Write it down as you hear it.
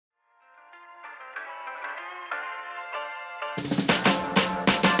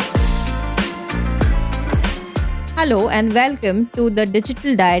Hello and welcome to the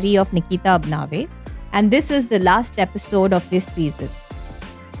Digital Diary of Nikita Abhanave, and this is the last episode of this season.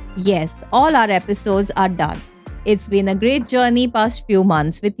 Yes, all our episodes are done. It's been a great journey past few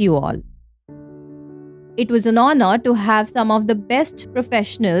months with you all. It was an honor to have some of the best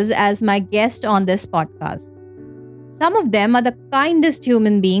professionals as my guest on this podcast. Some of them are the kindest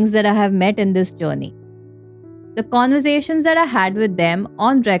human beings that I have met in this journey. The conversations that I had with them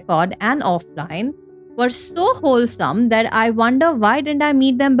on record and offline were so wholesome that I wonder why didn't I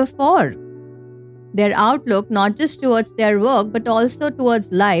meet them before? Their outlook, not just towards their work but also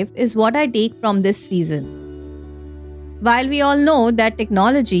towards life, is what I take from this season. While we all know that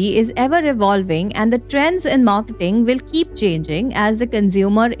technology is ever evolving and the trends in marketing will keep changing as the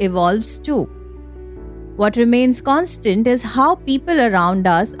consumer evolves too, what remains constant is how people around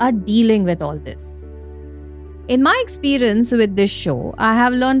us are dealing with all this. In my experience with this show, I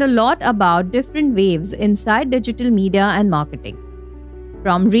have learned a lot about different waves inside digital media and marketing.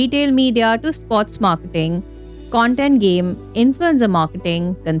 From retail media to sports marketing, content game, influencer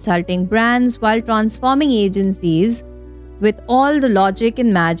marketing, consulting brands while transforming agencies with all the logic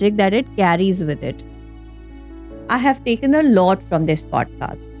and magic that it carries with it. I have taken a lot from this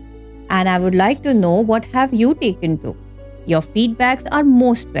podcast, and I would like to know what have you taken to. Your feedbacks are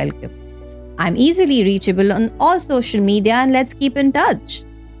most welcome. I'm easily reachable on all social media and let's keep in touch.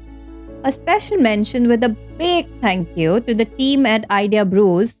 A special mention with a big thank you to the team at Idea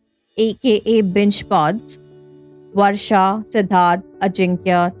Brews, aka Binge Pods, Varsha, Siddharth,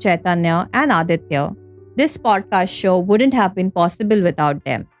 Ajinkya, Chaitanya and Aditya. This podcast show wouldn't have been possible without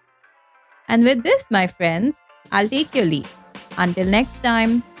them. And with this, my friends, I'll take your leave. Until next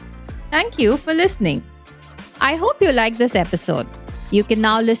time, thank you for listening. I hope you liked this episode. You can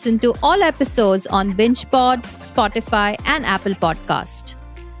now listen to all episodes on BingePod, Spotify, and Apple Podcast.